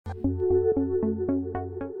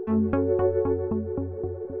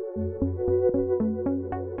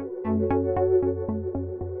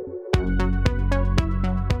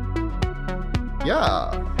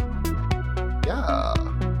Yeah.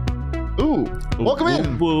 Ooh. Welcome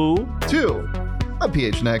in to a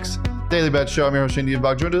PHNX Daily Bet Show. I'm your host, Shane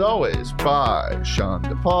Diebach, joined as always by Sean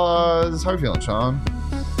DePaz. How are you feeling, Sean?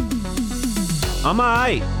 I'm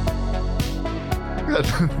alright. Good.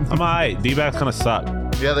 I'm alright. D-backs kind of suck.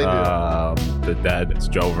 Yeah, they do. They're dead. It's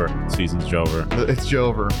Jover. Season's Jover. It's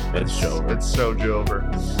Jover. It's Jover. It's so Jover.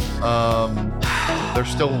 They're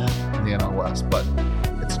still in the NL West, but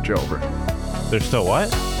it's Jover. They're still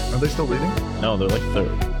what? Are they still leading? No, they're like third.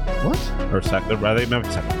 What? Or second. They might be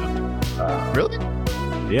second now. Really?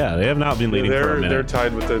 Yeah, they have not been leading for a minute. They're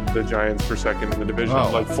tied with the Giants for second in the division,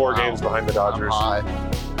 like 4 games behind the Dodgers. I'm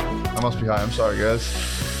high. I must be high. I'm sorry,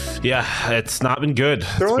 guys. Yeah, it's not been good.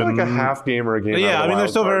 They're It's only been, like a half game or a game. Yeah, I mean, they're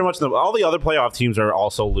still card. very much all the other playoff teams are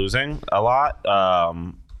also losing a lot.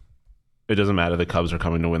 It doesn't matter. The Cubs are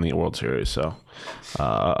coming to win the World Series, so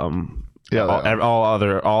Yeah,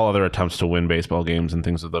 all other attempts to win baseball games and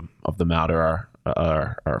things of the matter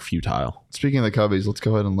are futile. Speaking of the Cubbies, let's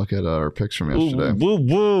go ahead and look at our picks from yesterday.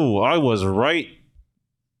 Woo! I was right.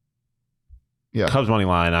 Yeah, Cubs money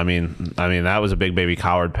line. I mean that was a big baby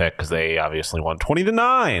coward pick because they obviously won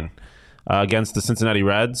 20-9 against the Cincinnati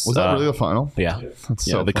Reds. Was that really the final? Yeah, That's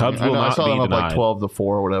yeah. so The funny. Cubs will not I saw be them up denied. like 12-4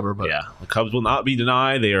 or whatever. But yeah, the Cubs will not be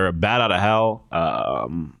denied. They are bad out of hell.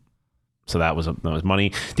 So that was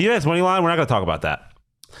money. D-backs money line. We're not going to talk about that.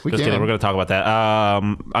 Just kidding. We're going to talk about that.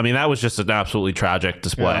 I mean, that was just an absolutely tragic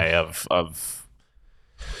display of.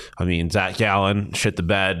 I mean, Zach Gallen shit the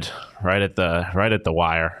bed right at the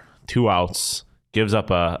wire. 2 outs, gives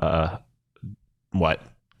up an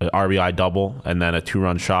RBI double and then a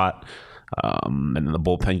 2-run shot. And then the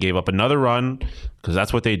bullpen gave up another run because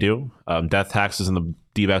that's what they do. Death taxes in the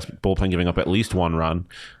D-backs bullpen giving up at least 1 run.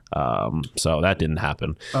 So that didn't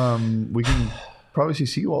happen. We can probably see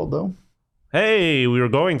Seawald though. Hey, we were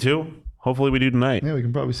going to. Hopefully we do tonight. Yeah, we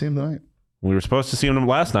can probably see him tonight. We were supposed to see him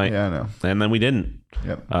last night. Yeah, I know. And then we didn't.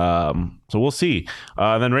 Yep. So we'll see.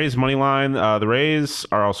 Then Rays money line. The Rays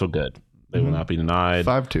are also good. They will not be denied.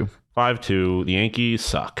 5-2. 5-2. The Yankees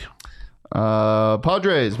suck.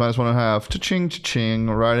 Padres -1.5. Cha-ching.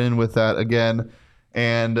 Right in with that again.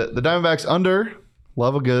 And the Diamondbacks under.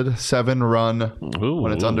 Love a good 7-run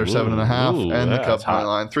when it's under 7.5. And the Cubs money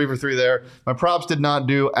line. 3 for 3 there. My props did not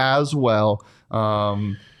do as well.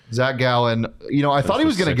 Zach Gallen, I thought he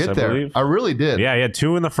was going to get there. I really did. Yeah, he had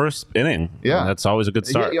 2 in the first inning. Yeah. That's always a good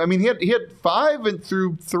start. I mean, he had 5 and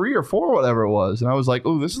through 3 or 4, whatever it was. And I was like,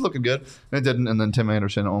 oh, this is looking good. And it didn't. And then Tim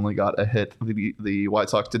Anderson only got a hit. The White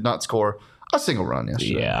Sox did not score a single run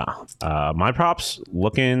yesterday. Yeah. My props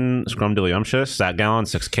looking scrumdiddlyumptious. Zach Gallen,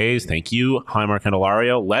 6 Ks. Thank you. Heimer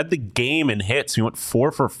Candelario led the game in hits. He went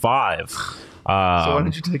 4 for 5. So why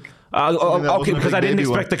did you take... okay, because I didn't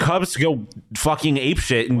expect the Cubs to go fucking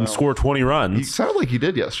apeshit and score 20 runs. You sounded like you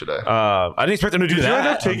did yesterday. I didn't expect them to do Did that. you end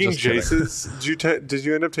up taking Jace's? Did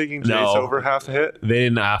you end up taking Jace over half a hit? They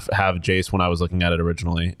didn't have Jace when I was looking at it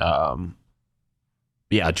originally.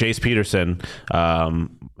 Jace Peterson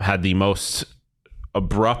had the most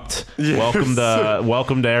abrupt welcome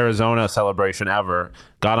to Arizona celebration ever.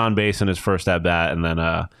 Got on base in his first at bat and then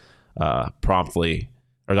got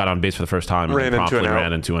on base for the first time and promptly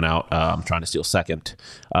ran into an out, trying to steal second.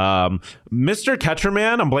 Mr.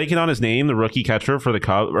 Catcherman, I'm blanking on his name, the rookie catcher for the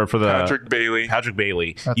Cubs or for the Patrick Bailey.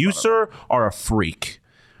 You, sir, are a freak.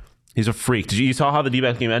 He's a freak. You saw how the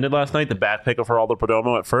D-backs game ended last night? The bad pick of Geraldo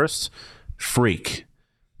Perdomo at first? Freak.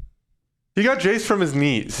 He got Jace from his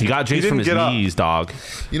knees. He got Jace from his knees, dog.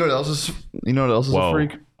 You know what else is a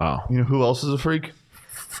freak? Oh. You know who else is a freak?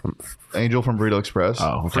 Angel from Burrito Express.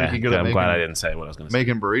 Oh, okay. Good. I'm glad I didn't say what I was going to say.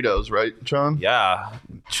 Making burritos, right, Sean? Yeah.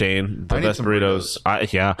 Shane, the I need best some burritos.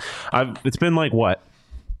 It's been like what?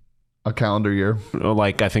 A calendar year.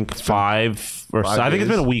 Like I think 5 or 5 I think it's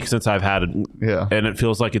been a week since I've had it. Yeah. And it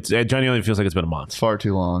genuinely feels like it's been a month. It's far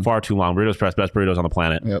too long. Burritos Express, best burritos on the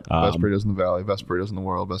planet. Yep. Best burritos in the valley, best burritos in the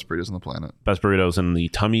world, best burritos on the planet. Best burritos in the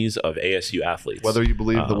tummies of ASU athletes. Whether you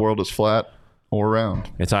believe the world is flat or round.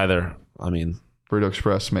 It's either, Burrito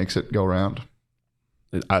Express makes it go round.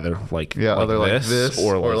 Either like this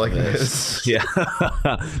or like this. Yeah.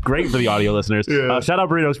 Great for the audio listeners. Yeah. Shout out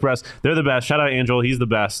Burrito Express. They're the best. Shout out Angel. He's the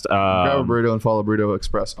best. Grab a burrito and follow Burrito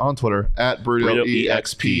Express on Twitter at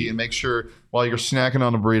BurritoEXP. And make sure while you're snacking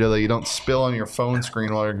on a burrito that you don't spill on your phone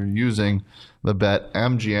screen while you're using the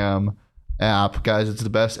BetMGM app. Guys, it's the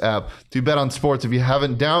best app to bet on sports. If you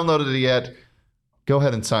haven't downloaded it yet, go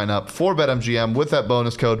ahead and sign up for BetMGM with that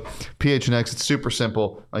bonus code PHNX. It's super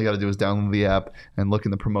simple. All you got to do is download the app and look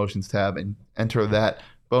in the promotions tab and enter that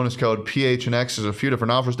bonus code PHNX. There's a few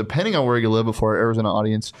different offers depending on where you live before our Arizona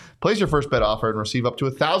audience. Place your first bet offer and receive up to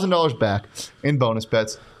 $1,000 back in bonus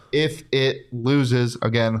bets if it loses.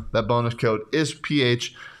 Again, that bonus code is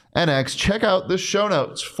PHNX. Check out the show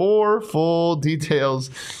notes for full details.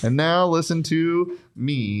 And now listen to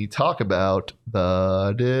me talk about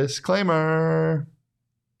the disclaimer.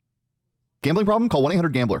 Gambling problem? Call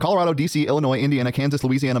 1-800-GAMBLER. Colorado, D.C., Illinois, Indiana, Kansas,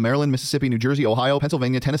 Louisiana, Maryland, Mississippi, New Jersey, Ohio,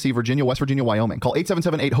 Pennsylvania, Tennessee, Virginia, West Virginia, Wyoming. Call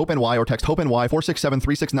 877-8-HOPE-NY or text HOPE-NY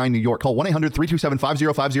 467-369 New York. Call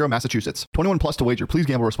 1-800-327-5050 Massachusetts. 21 plus to wager. Please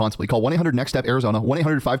gamble responsibly. Call 1-800-NEXT-STEP Arizona.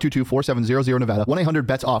 1-800-522-4700 Nevada.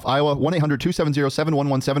 1-800-BETS-OFF Iowa.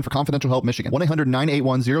 1-800-270-7117 for confidential help Michigan.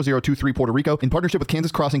 1-800-981-0023 Puerto Rico in partnership with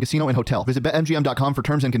Kansas Crossing Casino and Hotel. Visit BetMGM.com for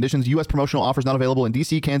terms and conditions. U.S. promotional offers not available in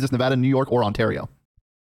D.C., Kansas, Nevada, New York, or Ontario.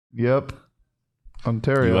 Yep.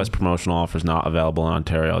 Ontario. U.S. promotional offers not available in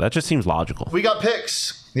Ontario. That just seems logical. We got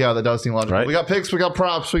picks. Yeah, that does seem logical. Right? We got picks. We got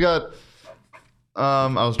props. We got. I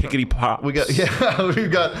was Pickety pop. We got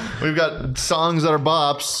we've got songs that are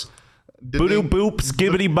bops. Boodoo boop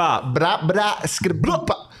skibbity bop. Bra bra skid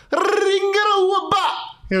bloop.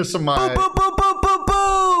 Here's some of my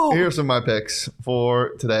Here's some of my picks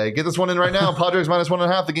for today. Get this one in right now. Padres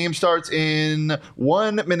 -1.5. The game starts in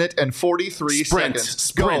 1 minute and 43 seconds.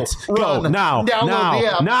 Sprint. Go. Run. Now. Download the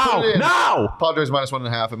app. Put it in. Now. Padres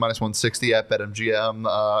 -1.5 and -160 at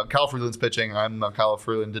BetMGM. Kyle Freeland's pitching. I'm a Kyle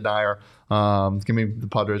Freeland denier. Give me the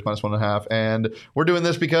Padres -1.5. And we're doing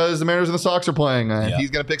this because the Mariners and the Sox are playing. He's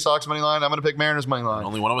going to pick Sox money line. I'm going to pick Mariners money line.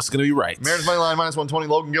 Only one of us is going to be right. Mariners money line -120.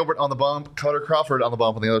 Logan Gilbert on the bump. Cutter Crawford on the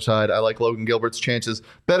bump on the other side. I like Logan Gilbert's chances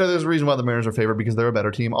better. There's a reason why the Mariners are favored, because they're a better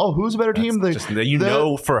team. Oh, who's a better team?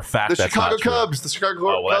 Know for a fact the that's Chicago not true. Cubs. The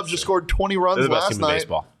Chicago Cubs just scored 20 runs last night.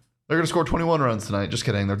 Baseball. They're going to score 21 runs tonight. Just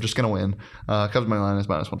kidding. They're just going to win. Cubs money line is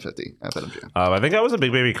 -150 at BetMGM. I think I was a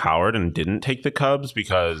big baby coward and didn't take the Cubs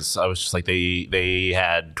because I was just like, they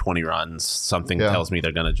had 20 runs. Something tells me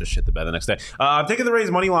they're going to just shit the bed the next day. I'm taking the Rays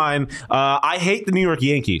money line. I hate the New York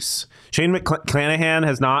Yankees. Shane McClanahan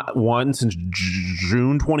has not won since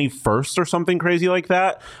June 21st or something crazy like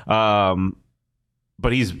that.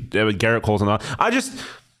 But he's Garrett Cole's on.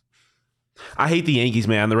 I hate the Yankees,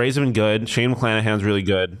 man. The Rays have been good. Shane McClanahan's really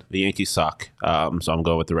good. The Yankees suck. So I'm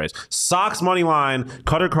going with the Rays. Sox money line.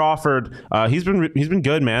 Cutter Crawford. He's been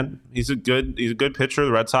good, man. He's a good pitcher.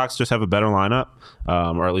 The Red Sox just have a better lineup,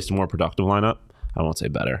 or at least a more productive lineup. I won't say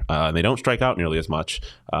better. They don't strike out nearly as much.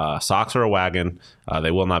 Sox are a wagon. They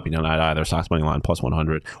will not be denied either. Sox money line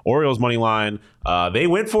 +100. Orioles money line. They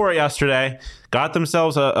went for it yesterday. Got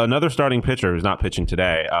themselves another starting pitcher who's not pitching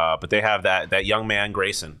today. But they have that young man,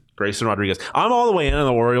 Grayson Rodriguez. I'm all the way in on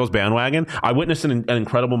the Orioles bandwagon. I witnessed an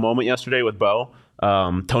incredible moment yesterday with Bo.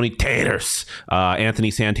 Tony Taters,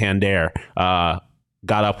 Anthony Santander.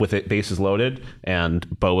 Got up with it, bases loaded, and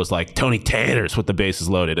Bo was like, Tony Taters with the bases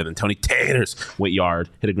loaded, and then Tony Taters went yard,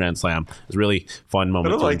 hit a grand slam. It was a really fun moment. I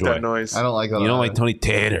don't to like enjoy. that noise. I don't like that. You don't like Tony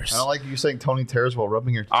Taters. I don't like you saying Tony Taters while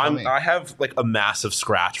rubbing your tummy. I have like a massive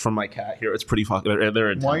scratch from my cat here. It's pretty fucking. They're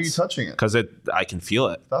intense. Why are you touching it? Because I can feel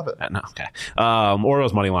it. Stop it. No, okay.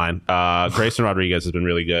 Orioles money line. Grayson Rodriguez has been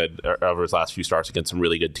really good over his last few starts against some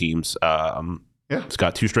really good teams. It's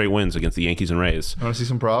got 2 straight wins against the Yankees and Rays. You want to see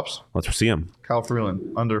some props? Let's see him. Kyle Freeland,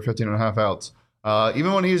 under 15.5 outs.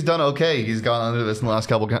 Even when he's done okay, he's gone under this in the last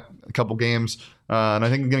couple games. And I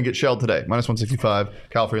think he's going to get shelled today. -165.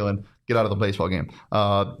 Kyle Freeland, get out of the baseball game.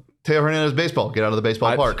 Teo Hernandez baseball, get out of the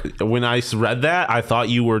baseball park. When I read that, I thought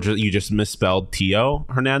you just misspelled Teo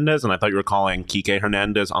Hernandez, and I thought you were calling Kike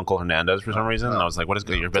Hernandez Uncle Hernandez for some reason. And I was like, what is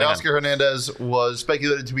good? You're Oscar Hernandez was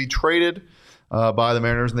speculated to be traded by the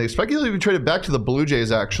Mariners, and they speculated to be traded back to the Blue Jays,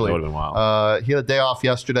 actually. That would have been wild. He had a day off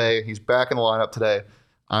yesterday. He's back in the lineup today.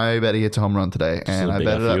 I bet he hits a home run today, and I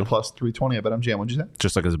bet it at +320 at BetMGM. What'd you say?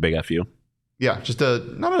 Just like as a big FU. Yeah, just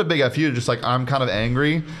not a big FU, just like I'm kind of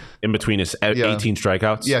angry. In between his 18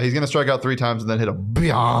 strikeouts? Yeah, he's going to strike out 3 times and then hit a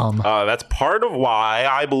bomb. That's part of why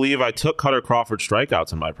I believe I took Cutter Crawford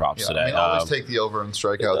strikeouts in my props today. I mean, always take the over in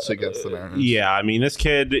strikeouts against the Mariners. Yeah, I mean, this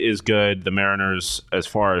kid is good. The Mariners, as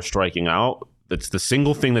far as striking out, it's the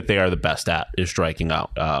single thing that they are the best at is striking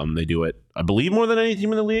out. They do it, I believe, more than any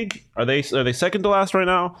team in the league. Are they second to last right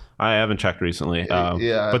now? I haven't checked recently. But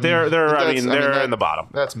they're in the bottom.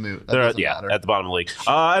 That's moot. That they're matter. at the bottom of the league.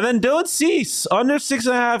 And then Dylan Cease under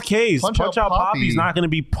 6.5 Ks. Punch out Poppy's not going to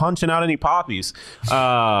be punching out any poppies.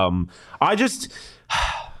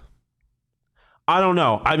 I I don't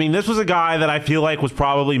know. I mean, this was a guy that I feel like was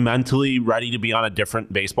probably mentally ready to be on a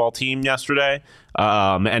different baseball team yesterday.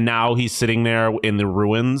 And now he's sitting there in the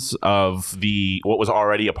ruins of what was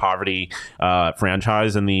already a poverty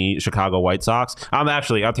franchise in the Chicago White Sox.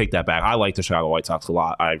 I'll take that back. I like the Chicago White Sox a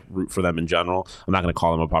lot. I root for them in general. I'm not going to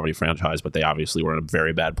call them a poverty franchise, but they obviously were in a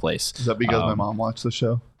very bad place. Is that because my mom watched the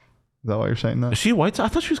show? Is that why you're saying that? Is she a White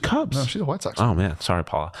Sox? I thought she was Cubs. No, she's a White Sox. Oh, man. Sorry,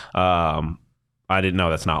 Paula. I didn't know.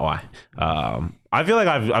 That's not why. I feel like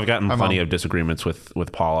I've gotten plenty of disagreements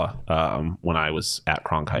with Paula when I was at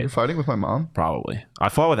Cronkite. You're fighting with my mom? Probably. I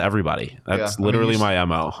fought with everybody. That's literally my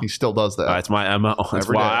MO. He still does that. It's my MO. That's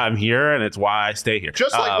why I'm here, and it's why I stay here.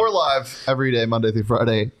 Just like we're live every day, Monday through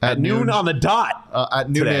Friday. At noon on the dot. At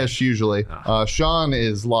noonish, usually. Sean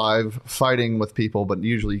is live fighting with people, but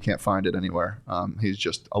usually you can't find it anywhere. He's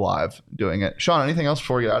just alive doing it. Sean, anything else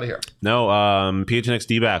before we get out of here? No. PHNX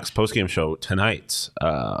D-backs postgame show tonight.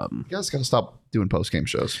 You guys got to stop doing post-game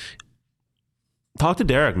shows. Talk to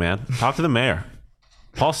Derek, man. Talk to the mayor.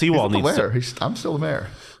 Paul Sewald needs to. I'm still the mayor.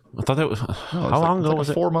 I thought that was. How long ago was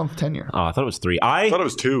it? 4-month tenure. Oh, I thought it was 3. I thought it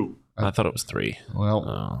was 2. I thought it was 3.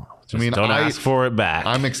 Well, don't ask for it back.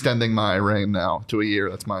 I'm extending my reign now to a year.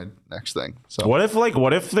 That's my next thing. So what if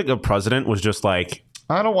the president was just like,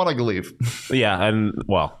 I don't want to leave. Yeah, and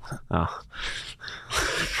well.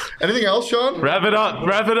 Anything else, Sean? Wrap it up.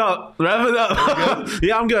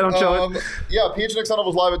 Yeah, I'm good. I'm chilling. PHNX Tunnel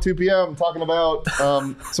was live at 2 p.m. talking about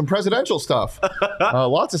some presidential stuff.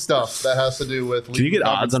 Lots of stuff that has to do with. Can you get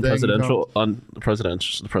odds on presidential?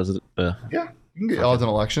 Yeah, you can get odds on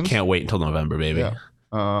elections. Can't wait until November, baby. Yeah.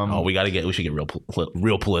 We should get real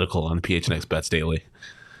political on PHNX Bets Daily.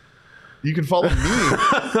 You can follow me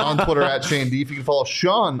on Twitter at Shane Deef. You can follow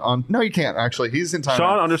Sean on. No, you can't actually. He's in time.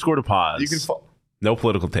 Sean_DePaz. You can no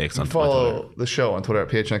political takes on follow the show on Twitter at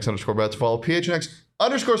PHNX_bets. Follow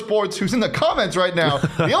PHNX_sports, who's in the comments right now.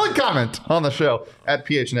 The only comment on the show at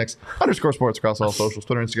PHNX_sports across all socials,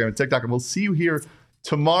 Twitter, Instagram, and TikTok. And we'll see you here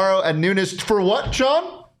tomorrow at noonish for what,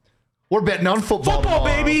 Sean? We're betting on football,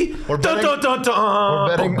 baby. We're betting, we're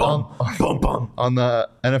betting on the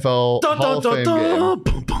NFL Hall of Fame game.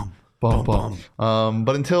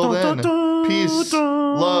 But until then, peace,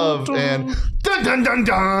 love, and dun dun dun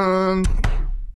dun.